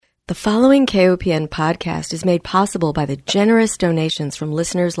The following KOPN podcast is made possible by the generous donations from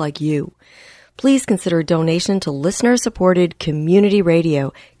listeners like you. Please consider a donation to listener-supported community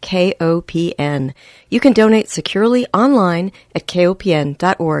radio, KOPN. You can donate securely online at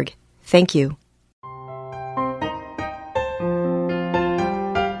kopn.org. Thank you.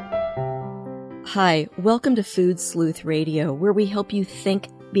 Hi, welcome to Food Sleuth Radio, where we help you think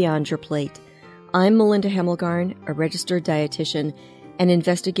beyond your plate. I'm Melinda Hemmelgarn, a registered dietitian and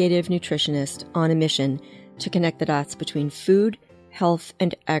investigative nutritionist on a mission to connect the dots between food, health,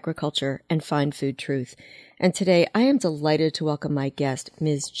 and agriculture and find food truth. And today I am delighted to welcome my guest,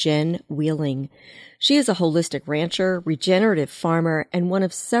 Ms. Jen Wheeling. She is a holistic rancher, regenerative farmer, and one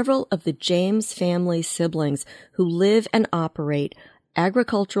of several of the James family siblings who live and operate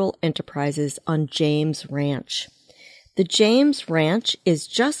agricultural enterprises on James Ranch. The James Ranch is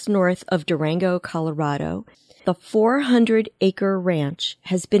just north of Durango, Colorado. The 400-acre ranch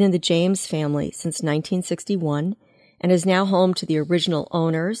has been in the James family since 1961 and is now home to the original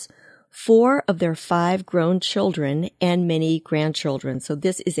owners, 4 of their 5 grown children, and many grandchildren. So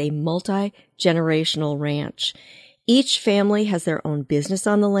this is a multi-generational ranch. Each family has their own business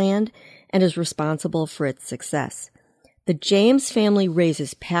on the land and is responsible for its success. The James family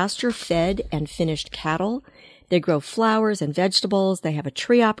raises pasture-fed and finished cattle. They grow flowers and vegetables. They have a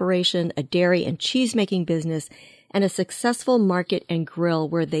tree operation, a dairy and cheese-making business, and a successful market and grill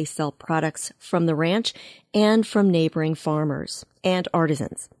where they sell products from the ranch and from neighboring farmers and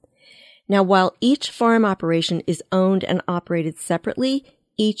artisans. Now, while each farm operation is owned and operated separately,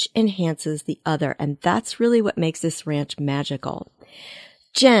 each enhances the other, and that's really what makes this ranch magical.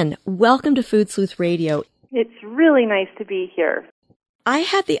 Jen, welcome to Food Sleuth Radio. It's really nice to be here. I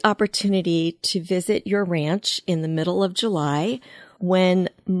had the opportunity to visit your ranch in the middle of July when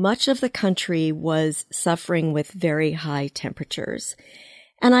much of the country was suffering with very high temperatures.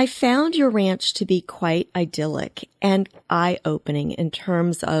 And I found your ranch to be quite idyllic and eye-opening in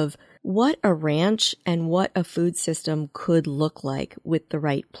terms of what a ranch and what a food system could look like with the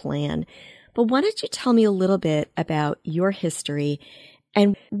right plan. But why don't you tell me a little bit about your history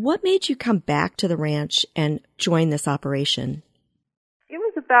and what made you come back to the ranch and join this operation? It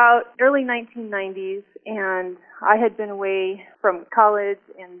was about early 1990s, and I had been away from college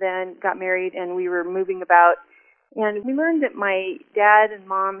and then got married, and we were moving about. And we learned that my dad and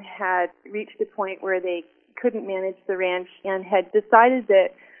mom had reached a point where they couldn't manage the ranch and had decided that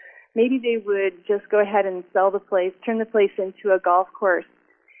maybe they would just go ahead and sell the place, turn the place into a golf course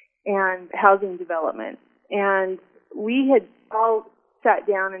and housing development. And we had all sat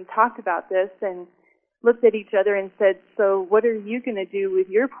down and talked about this and looked at each other and said, so what are you going to do with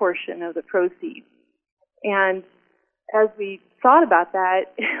your portion of the proceeds? And as we thought about that,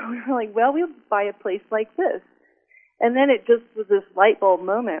 we were like, well, we'll buy a place like this. And then it just was this light bulb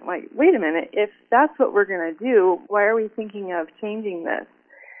moment, like, wait a minute, if that's what we're going to do, why are we thinking of changing this?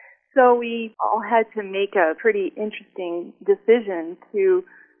 So we all had to make a pretty interesting decision to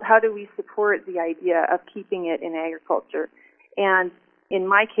how do we support the idea of keeping it in agriculture. And in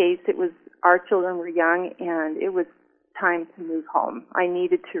my case, it was our children were young, and it was time to move home. I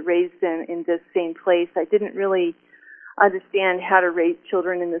needed to raise them in this same place. I didn't really understand how to raise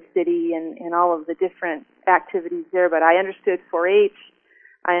children in the city and all of the different activities there, but I understood 4-H.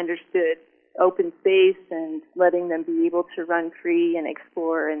 I understood open space and letting them be able to run free and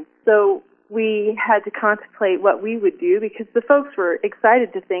explore. And so we had to contemplate what we would do because the folks were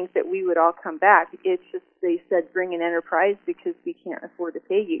excited to think that we would all come back. It's just they said, bring an enterprise because we can't afford to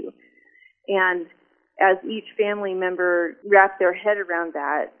pay you. And as each family member wrapped their head around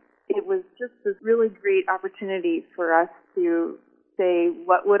that, it was just this really great opportunity for us to say,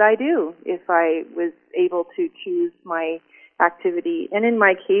 what would I do if I was able to choose my activity? And in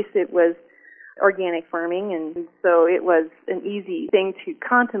my case, it was organic farming, and so it was an easy thing to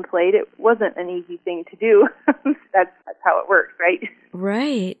contemplate. It wasn't an easy thing to do. That's how it works, right?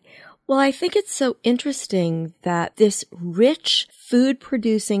 Right. Well, I think it's so interesting that this rich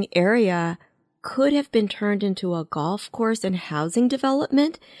food-producing area could have been turned into a golf course and housing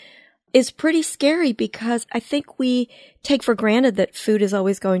development is pretty scary because I think we take for granted that food is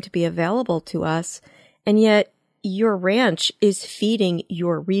always going to be available to us, and yet your ranch is feeding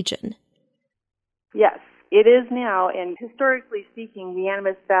your region. Yes, it is now, and historically speaking, the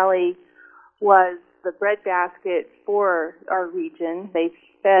Animas Valley was the breadbasket for our region. They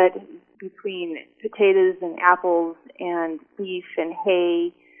fed between potatoes and apples and beef and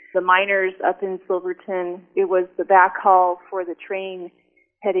hay. The miners up in Silverton, it was the backhaul for the train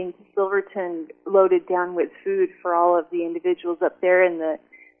heading to Silverton loaded down with food for all of the individuals up there in the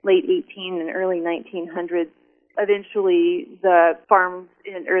late 18 and early 1900s. eventually the farms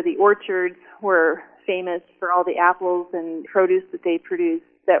or the orchards were famous for all the apples and produce that they produced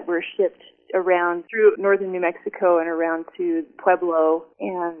that were shipped around through northern New Mexico and around to Pueblo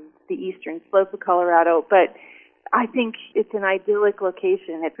and the eastern slope of Colorado. But I think it's an idyllic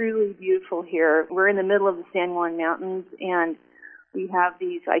location. It's really beautiful here. We're in the middle of the San Juan Mountains, and we have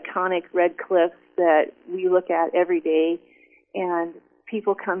these iconic red cliffs that we look at every day, and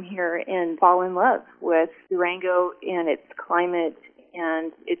people come here and fall in love with Durango and its climate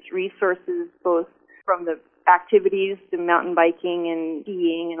and its resources, both from the activities, the mountain biking and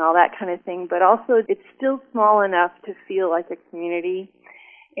skiing and all that kind of thing, but also it's still small enough to feel like a community.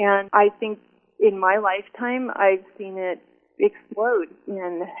 And I think in my lifetime, I've seen it explode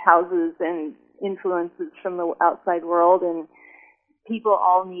in houses and influences from the outside world, and people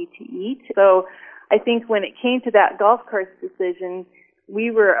all need to eat. So I think when it came to that golf course decision,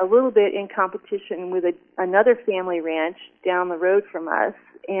 we were a little bit in competition with another family ranch down the road from us.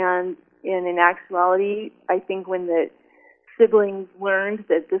 And in actuality, I think when the siblings learned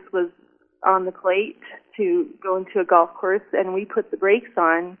that this was on the plate to go into a golf course and we put the brakes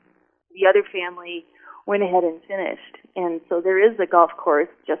on, the other family went ahead and finished. And so there is a golf course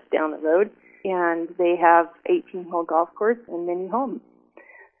just down the road, and they have 18-hole golf course and many homes.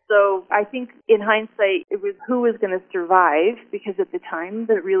 So I think in hindsight, it was who was going to survive, because at the time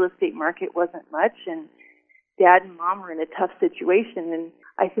the real estate market wasn't much, and Dad and Mom were in a tough situation. And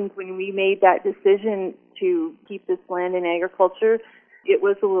I think when we made that decision to keep this land in agriculture, it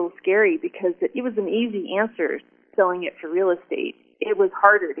was a little scary because it was an easy answer selling it for real estate. It was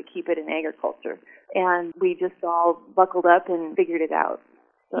harder to keep it in agriculture. And we just all buckled up and figured it out.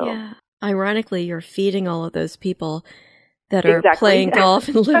 So. Yeah. Ironically, you're feeding all of those people that are playing golf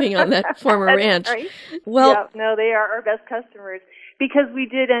and living on that former ranch. Right. Well, yeah, no, they are our best customers, because we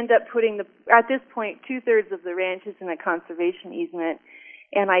did end up putting at this point, 2/3 of the ranch is in a conservation easement.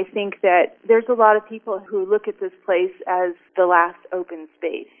 And I think that there's a lot of people who look at this place as the last open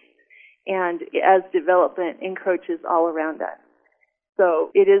space, and as development encroaches all around us.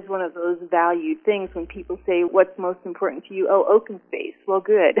 So it is one of those valued things when people say, what's most important to you? Oh, open space. Well,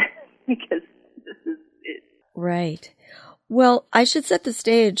 good, because this is it. Right. Well, I should set the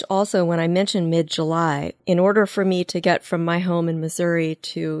stage also when I mentioned mid-July. In order for me to get from my home in Missouri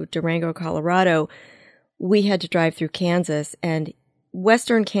to Durango, Colorado, we had to drive through Kansas, and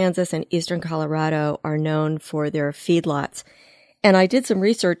western Kansas and eastern Colorado are known for their feedlots. And I did some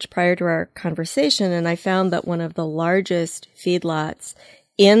research prior to our conversation, and I found that one of the largest feedlots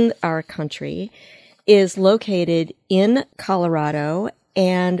in our country is located in Colorado,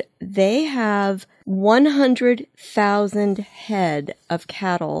 and they have 100,000 head of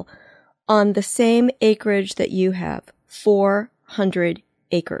cattle on the same acreage that you have, 400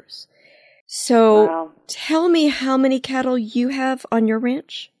 acres. So wow. Tell me how many cattle you have on your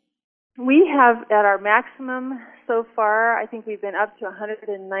ranch? We have, at our maximum so far, I think we've been up to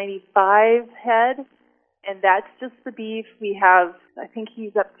 195 head, and that's just the beef. We have, I think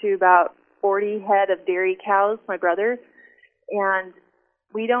he's up to about 40 head of dairy cows, my brother, and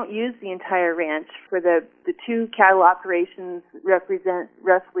we don't use the entire ranch. For the two cattle operations represent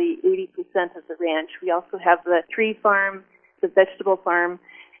roughly 80% of the ranch. We also have the tree farm, the vegetable farm,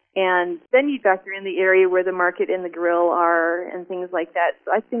 and then you factor in the area where the market and the grill are and things like that.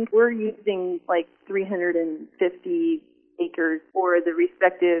 So I think we're using like 350 acres for the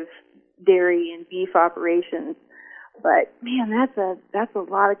respective dairy and beef operations. But man, that's a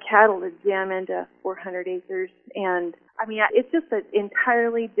lot of cattle to jam into 400 acres. And I mean, it's just an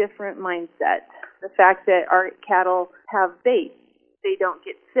entirely different mindset. The fact that our cattle have base, they don't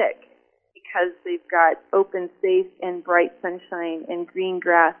get sick because they've got open space and bright sunshine and green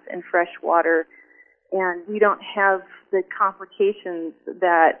grass and fresh water. And we don't have the complications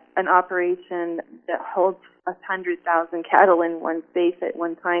that an operation that holds 100,000 cattle in one space at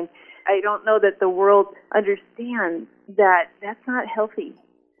one time. I don't know that the world understands that that's not healthy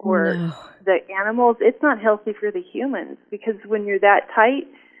for the animals. It's not healthy for the humans, because when you're that tight,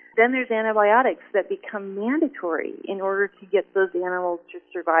 then there's antibiotics that become mandatory in order to get those animals to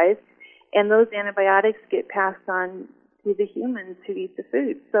survive. And those antibiotics get passed on to the humans who eat the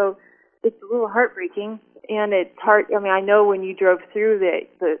food. So it's a little heartbreaking, and it's hard. I mean, I know when you drove through,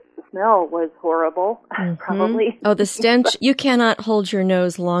 the smell was horrible, probably. Oh, the stench. You cannot hold your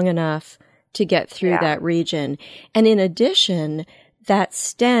nose long enough to get through that region. And in addition, that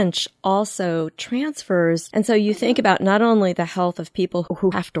stench also transfers. And so you think about not only the health of people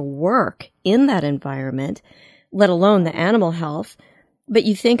who have to work in that environment, let alone the animal health, but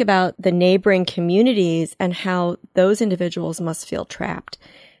you think about the neighboring communities and how those individuals must feel trapped,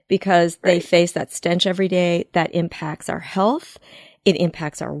 because they face that stench every day that impacts our health. It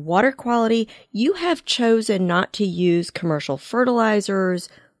impacts our water quality. You have chosen not to use commercial fertilizers,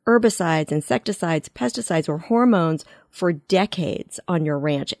 herbicides, insecticides, pesticides, or hormones for decades on your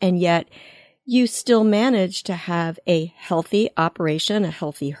ranch. And yet you still manage to have a healthy operation, a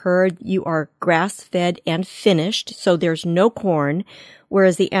healthy herd. You are grass-fed and finished, so there's no corn,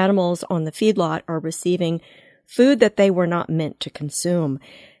 whereas the animals on the feedlot are receiving food that they were not meant to consume.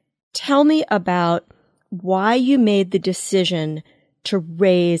 Tell me about why you made the decision to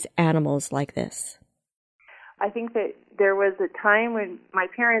raise animals like this. I think that there was a time when my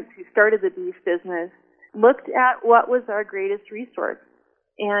parents, who started the beef business, looked at what was our greatest resource.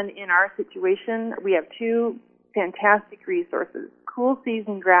 And in our situation, we have two fantastic resources: cool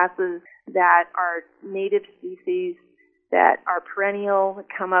season grasses that are native species, that are perennial,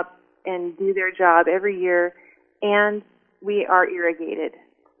 come up and do their job every year, and we are irrigated.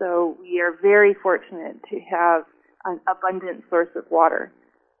 So we are very fortunate to have an abundant source of water.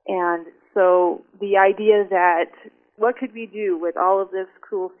 And so the idea that what could we do with all of this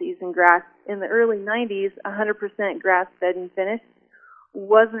cool season grass in the early 90s, 100% grass-fed and finished,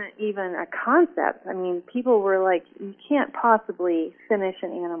 wasn't even a concept. I mean, people were like, you can't possibly finish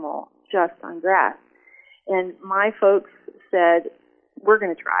an animal just on grass. And my folks said, we're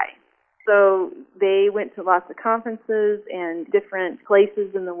going to try. So they went to lots of conferences and different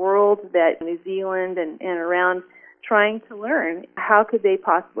places in the world, that New Zealand and around, trying to learn how could they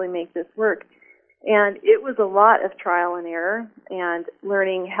possibly make this work. And it was a lot of trial and error and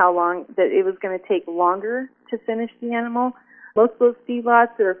learning how long that it was going to take longer to finish the animal. Most of those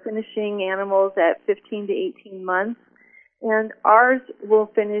feedlots are finishing animals at 15 to 18 months, and ours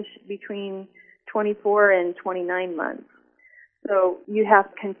will finish between 24 and 29 months. So you have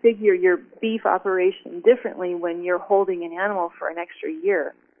to configure your beef operation differently when you're holding an animal for an extra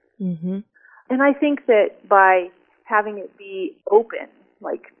year. Mm-hmm. And I think that by having it be open,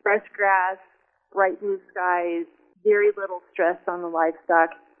 like fresh grass, bright blue skies, very little stress on the livestock,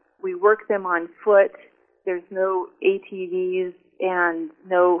 we work them on foot. There's no ATVs and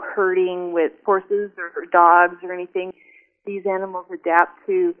no herding with horses or dogs or anything. These animals adapt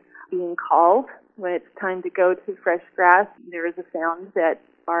to being called. When it's time to go to fresh grass, there is a sound that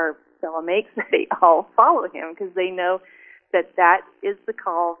our fellow makes. They all follow him because they know that that is the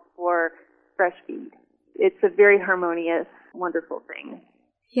call for fresh feed. It's a very harmonious, wonderful thing.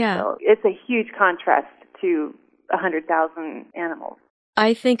 Yeah. So it's a huge contrast to 100,000 animals.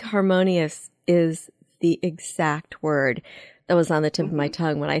 I think harmonious is the exact word that was on the tip of my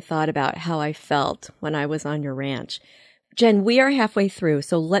tongue when I thought about how I felt when I was on your ranch. Jen, we are halfway through,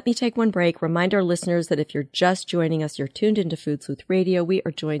 so let me take one break. Remind our listeners that if you're just joining us, you're tuned into Food Sleuth Radio. We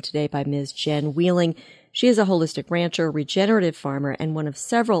are joined today by Ms. Jen Wheeling. She is a holistic rancher, regenerative farmer, and one of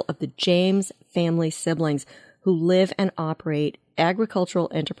several of the James family siblings who live and operate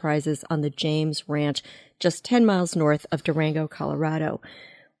agricultural enterprises on the James Ranch, just 10 miles north of Durango, Colorado.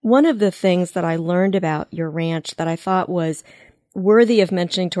 One of the things that I learned about your ranch that I thought was worthy of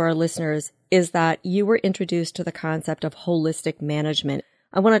mentioning to our listeners is that you were introduced to the concept of holistic management.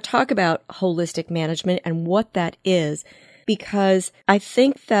 I want to talk about holistic management and what that is, because I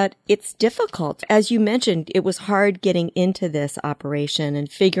think that it's difficult. As you mentioned, it was hard getting into this operation and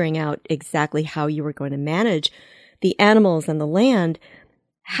figuring out exactly how you were going to manage the animals and the land.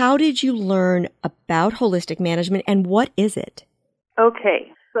 How did you learn about holistic management, and what is it?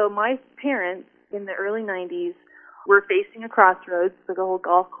 Okay, so my parents in the early 90s were facing a crossroads for the whole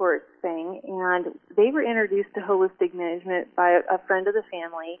golf course thing, and they were introduced to holistic management by a friend of the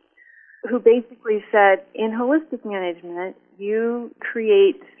family who basically said, in holistic management, you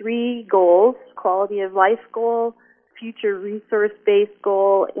create 3 goals: quality of life goal, future resource-based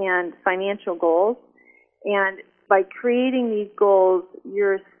goal, and financial goals. And by creating these goals,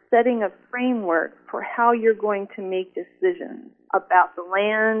 you're setting a framework for how you're going to make decisions about the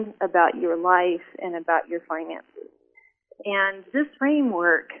land, about your life, and about your finances. And this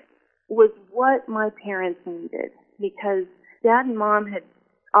framework was what my parents needed, because Dad and Mom had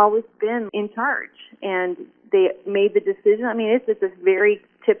always been in charge, and they made the decision. I mean, it's this very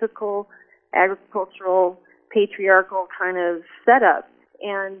typical agricultural, patriarchal kind of setup.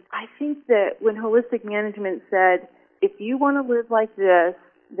 And I think that when holistic management said, if you want to live like this,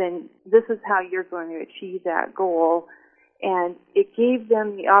 then this is how you're going to achieve that goal. And it gave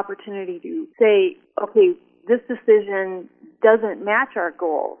them the opportunity to say, okay, this decision doesn't match our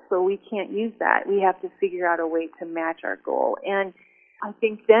goal, so we can't use that. We have to figure out a way to match our goal. And I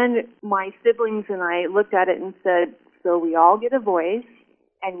think then my siblings and I looked at it and said, so we all get a voice,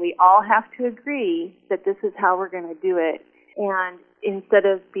 and we all have to agree that this is how we're going to do it. And instead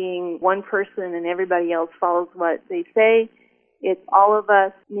of being one person and everybody else follows what they say, it's all of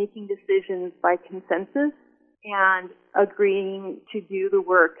us making decisions by consensus and agreeing to do the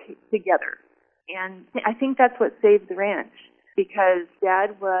work together. And I think that's what saved the ranch, because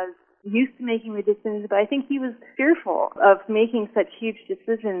Dad was used to making the decisions, but I think he was fearful of making such huge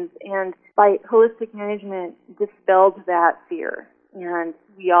decisions, and by holistic management dispelled that fear, and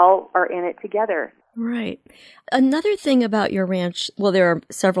we all are in it together. Right. Another thing about your ranch, well, there are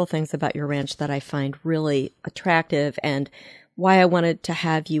several things about your ranch that I find really attractive, and why I wanted to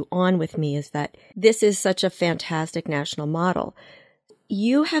have you on with me is that this is such a fantastic national model.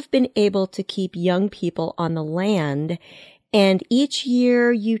 You have been able to keep young people on the land, and each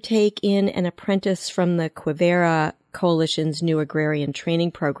year you take in an apprentice from the Quivira Coalition's new agrarian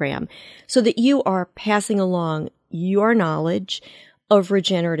training program so that you are passing along your knowledge of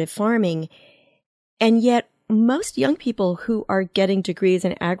regenerative farming. And yet most young people who are getting degrees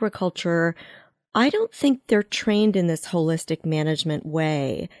in agriculture, I don't think they're trained in this holistic management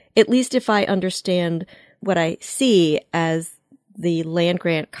way, at least if I understand what I see as the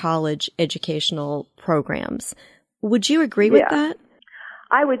land-grant college educational programs. Would you agree with that?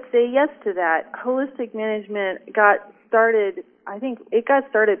 I would say yes to that. Holistic management got started, I think it got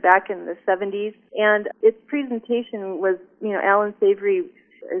started back in the 70s, and its presentation was, Alan Savory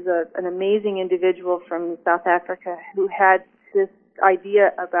is an amazing individual from South Africa who had this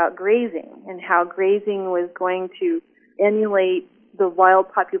idea about grazing and how grazing was going to emulate the wild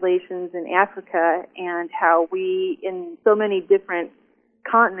populations in Africa, and how we, in so many different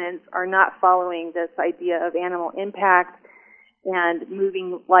continents, are not following this idea of animal impact and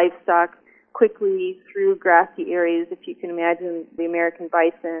moving livestock quickly through grassy areas. If you can imagine the American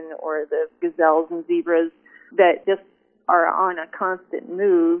bison or the gazelles and zebras that just are on a constant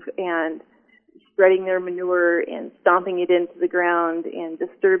move and spreading their manure and stomping it into the ground and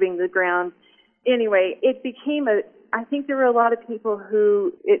disturbing the ground. Anyway, it became I think there were a lot of people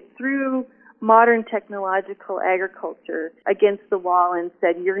who threw modern technological agriculture against the wall and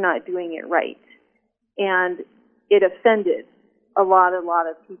said, you're not doing it right. And it offended a lot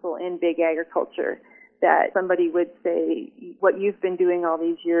of people in big agriculture that somebody would say, what you've been doing all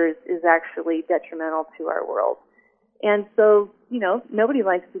these years is actually detrimental to our world. And so, nobody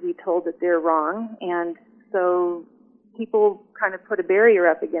likes to be told that they're wrong, and so people kind of put a barrier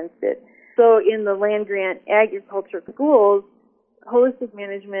up against it. So in the land-grant agriculture schools, holistic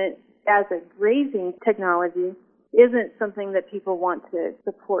management as a grazing technology isn't something that people want to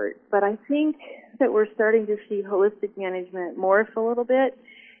support. But I think that we're starting to see holistic management morph a little bit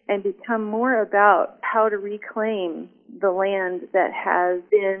and become more about how to reclaim the land that has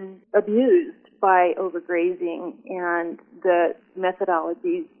been abused by overgrazing and the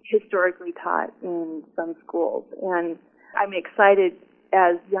methodologies historically taught in some schools. And I'm excited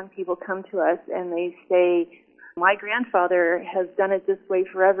as young people come to us and they say, my grandfather has done it this way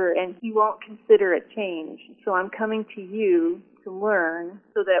forever and he won't consider a change. So I'm coming to you to learn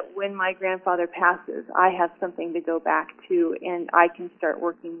so that when my grandfather passes, I have something to go back to and I can start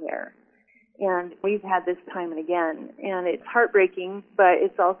working there. And we've had this time and again. And it's heartbreaking, but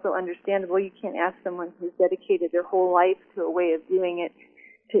it's also understandable. You can't ask someone who's dedicated their whole life to a way of doing it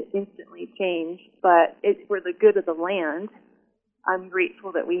to instantly change. But it's for the good of the land. I'm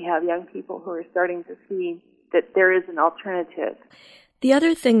grateful that we have young people who are starting to see that there is an alternative. The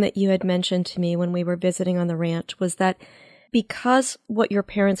other thing that you had mentioned to me when we were visiting on the ranch was that because what your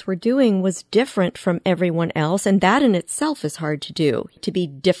parents were doing was different from everyone else, and that in itself is hard to do, to be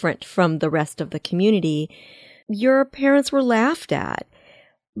different from the rest of the community, your parents were laughed at.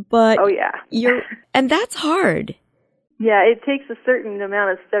 But oh, yeah. And that's hard. Yeah, it takes a certain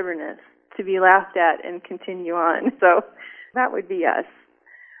amount of stubbornness to be laughed at and continue on. So that would be us.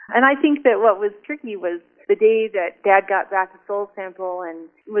 And I think that what was tricky was the day that Dad got back a soil sample and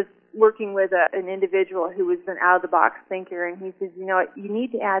was working with an individual who was an out-of-the-box thinker, and he says, you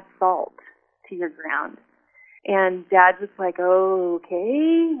need to add salt to your ground. And Dad was like, oh,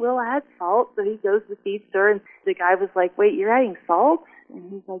 okay, we'll add salt. So he goes to the feed store, and the guy was like, wait, you're adding salt?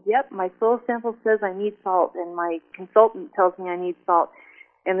 And he's like, yep, my soil sample says I need salt, and my consultant tells me I need salt.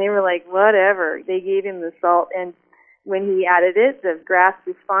 And they were like, whatever. They gave him the salt, and when he added it, the grass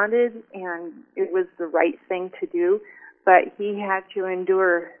responded, and it was the right thing to do. But he had to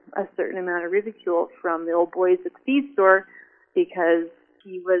endure a certain amount of ridicule from the old boys at the feed store because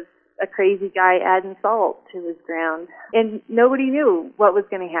he was a crazy guy adding salt to his ground. And nobody knew what was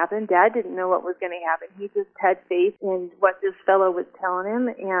going to happen. Dad didn't know what was going to happen. He just had faith in what this fellow was telling him.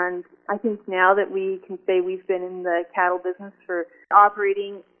 And I think now that we can say we've been in the cattle business for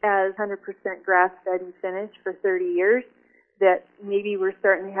operating as 100% grass-fed and finished for 30 years, that maybe we're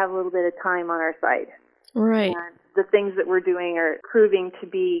starting to have a little bit of time on our side. Right. And the things that we're doing are proving to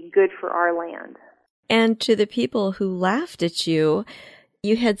be good for our land. And to the people who laughed at you,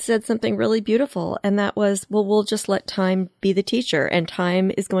 you had said something really beautiful, and that was, well, we'll just let time be the teacher, and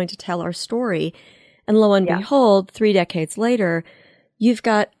time is going to tell our story. And lo and behold, 3 decades later, you've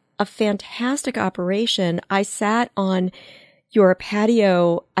got a fantastic operation. I sat on your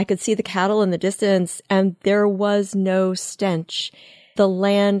patio. I could see the cattle in the distance, and there was no stench. The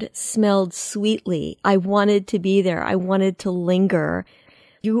land smelled sweetly. I wanted to be there. I wanted to linger.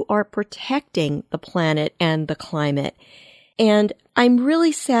 You are protecting the planet and the climate. And I'm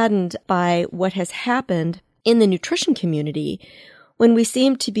really saddened by what has happened in the nutrition community when we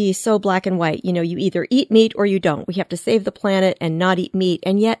seem to be so black and white. You know, you either eat meat or you don't. We have to save the planet and not eat meat.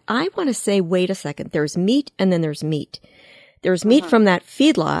 And yet I want to say, wait a second, there's meat and then there's meat. There's meat from that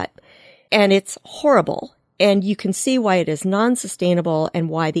feedlot, and it's horrible. And you can see why it is non-sustainable and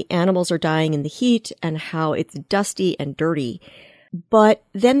why the animals are dying in the heat and how it's dusty and dirty. But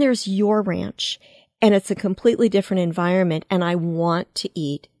then there's your ranch, and it's a completely different environment, and I want to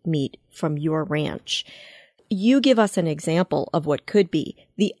eat meat from your ranch. You give us an example of what could be.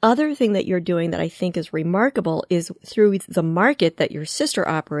 The other thing that you're doing that I think is remarkable is through the market that your sister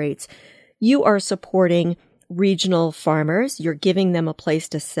operates, you are supporting regional farmers. You're giving them a place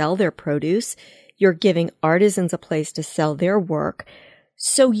to sell their produce. You're giving artisans a place to sell their work.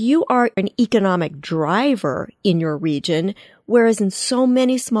 So you are an economic driver in your region, whereas in so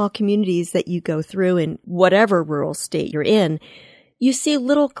many small communities that you go through in whatever rural state you're in, you see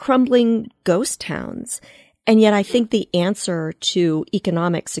little crumbling ghost towns. And yet I think the answer to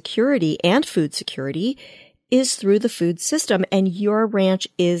economic security and food security is through the food system, and your ranch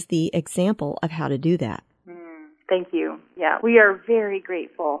is the example of how to do that. Thank you. Yeah, we are very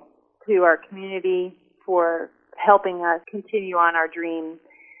grateful to our community for helping us continue on our dream.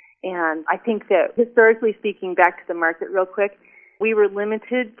 And I think that historically speaking, back to the market real quick, we were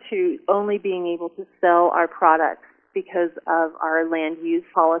limited to only being able to sell our products because of our land use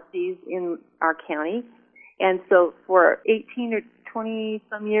policies in our county. And so for 18 or 20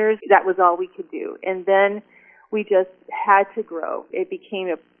 some years, that was all we could do. And then we just had to grow. It became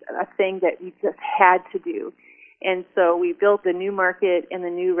a thing that we just had to do. And so we built the new market and the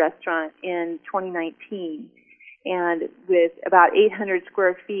new restaurant in 2019. And with about 800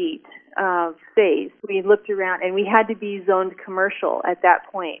 square feet of space, we looked around, and we had to be zoned commercial at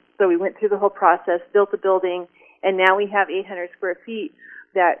that point. So we went through the whole process, built the building, and now we have 800 square feet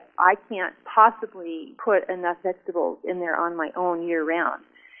that I can't possibly put enough vegetables in there on my own year-round.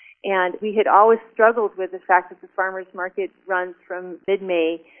 And we had always struggled with the fact that the farmers market runs from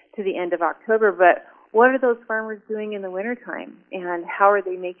mid-May to the end of October, but what are those farmers doing in the wintertime, and how are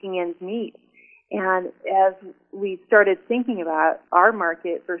they making ends meet? And as we started thinking about our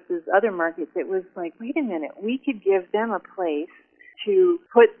market versus other markets, it was like, wait a minute, we could give them a place to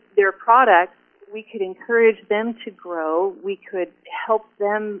put their products. We could encourage them to grow. We could help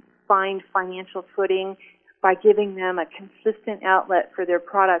them find financial footing by giving them a consistent outlet for their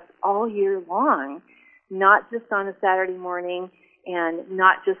products all year long, not just on a Saturday morning and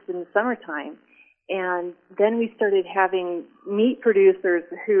not just in the summertime. And then we started having meat producers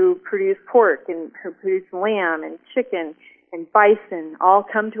who produce pork and who produce lamb and chicken and bison all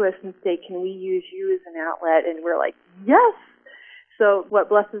come to us and say, can we use you as an outlet? And we're like, yes. So what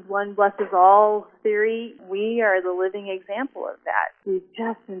blesses one blesses all theory, we are the living example of that. We've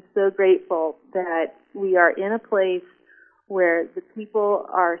just been so grateful that we are in a place where the people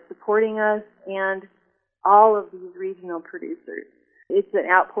are supporting us and all of these regional producers. It's an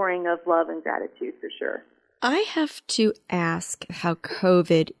outpouring of love and gratitude for sure. I have to ask how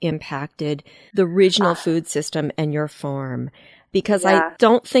COVID impacted the regional food system and your farm, because I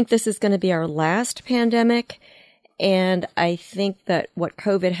don't think this is going to be our last pandemic. And I think that what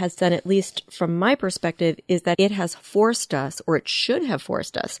COVID has done, at least from my perspective, is that it has forced us, or it should have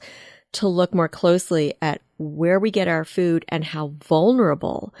forced us, to look more closely at where we get our food and how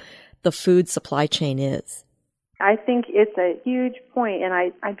vulnerable the food supply chain is. I think it's a huge point, and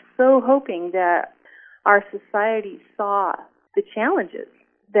I'm so hoping that our society saw the challenges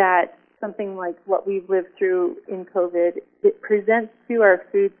that something like what we've lived through in COVID, it presents to our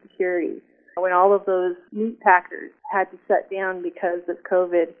food security. When all of those meat packers had to shut down because of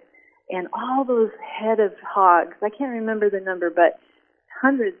COVID, and all those head of hogs, I can't remember the number, but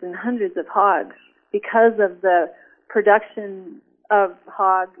hundreds and hundreds of hogs, because of the production of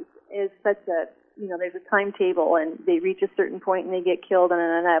hogs is such a, there's a timetable, and they reach a certain point and they get killed,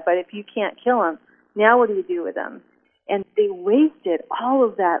 and. But if you can't kill them, now what do you do with them? And they wasted all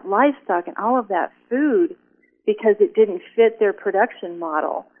of that livestock and all of that food because it didn't fit their production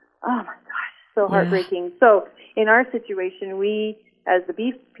model. Oh my gosh, so heartbreaking. So in our situation, we, as the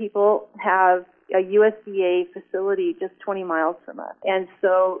beef people, have a USDA facility just 20 miles from us. And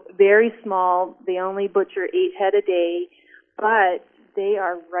so very small, they only butcher 8 head a day, but they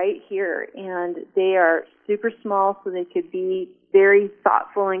are right here, and they are super small, so they could be very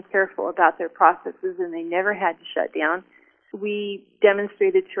thoughtful and careful about their processes, and they never had to shut down. We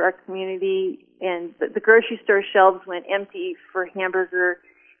demonstrated to our community, and the grocery store shelves went empty for hamburger,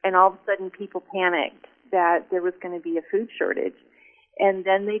 and all of a sudden people panicked that there was going to be a food shortage. And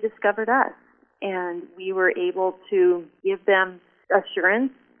then they discovered us, and we were able to give them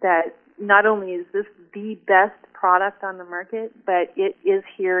assurance that not only is this the best product on the market, but it is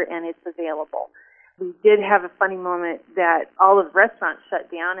here and it's available. We did have a funny moment that all of the restaurants shut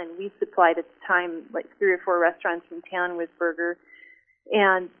down, and we supplied at the time like 3 or 4 restaurants in town with burger,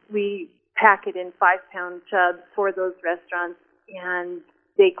 and we pack it in 5-pound chubs for those restaurants, and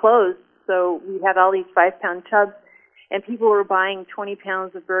they closed. So we had all these 5-pound chubs, and people were buying 20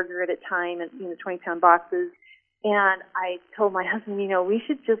 pounds of burger at a time in 20-pound boxes. And I told my husband, we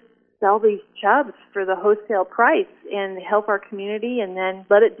should just sell these chubs for the wholesale price and help our community, and then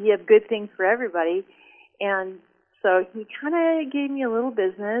let it be a good thing for everybody. And so he kind of gave me a little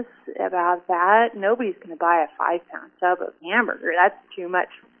business about that. Nobody's going to buy a 5-pound chub of hamburger. That's too much.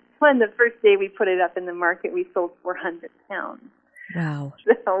 When the first day we put it up in the market, we sold 400 pounds. Wow.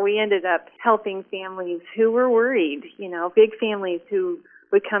 So we ended up helping families who were worried, big families who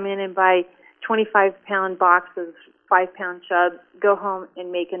would come in and buy 25-pound box of 5-pound chubs, go home and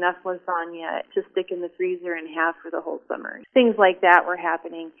make enough lasagna to stick in the freezer and have for the whole summer. Things like that were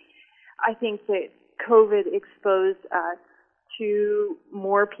happening. I think that COVID exposed us to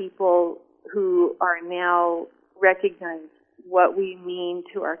more people who are now recognizing what we mean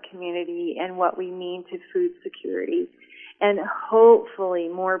to our community and what we mean to food security. And hopefully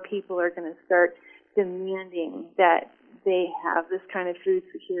more people are going to start demanding that they have this kind of food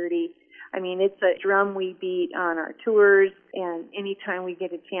security. I mean, it's a drum we beat on our tours, and anytime we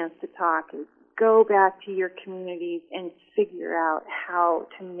get a chance to talk, is go back to your communities and figure out how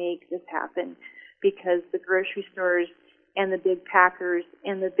to make this happen, because the grocery stores and the big packers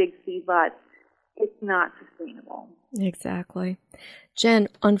and the big feedlots, it's not sustainable. Exactly. Jen,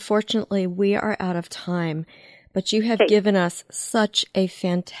 unfortunately, we are out of time, but you have given us such a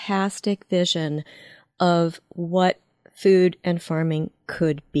fantastic vision of what food and farming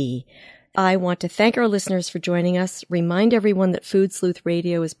could be. I want to thank our listeners for joining us. Remind everyone that Food Sleuth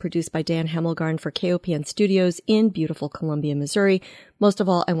Radio is produced by Dan Hemmelgarn for KOPN Studios in beautiful Columbia, Missouri. Most of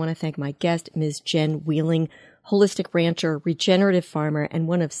all, I want to thank my guest, Ms. Jen Wheeling, holistic rancher, regenerative farmer, and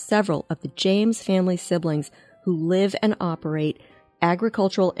one of several of the James family siblings who live and operate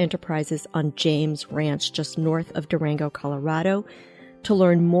agricultural enterprises on James Ranch, just north of Durango, Colorado. To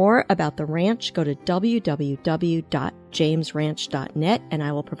learn more about the ranch, go to www.jamesranch.net, and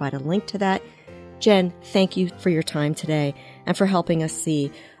I will provide a link to that. Jen, thank you for your time today and for helping us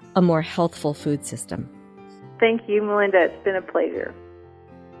see a more healthful food system. Thank you, Melinda. It's been a pleasure.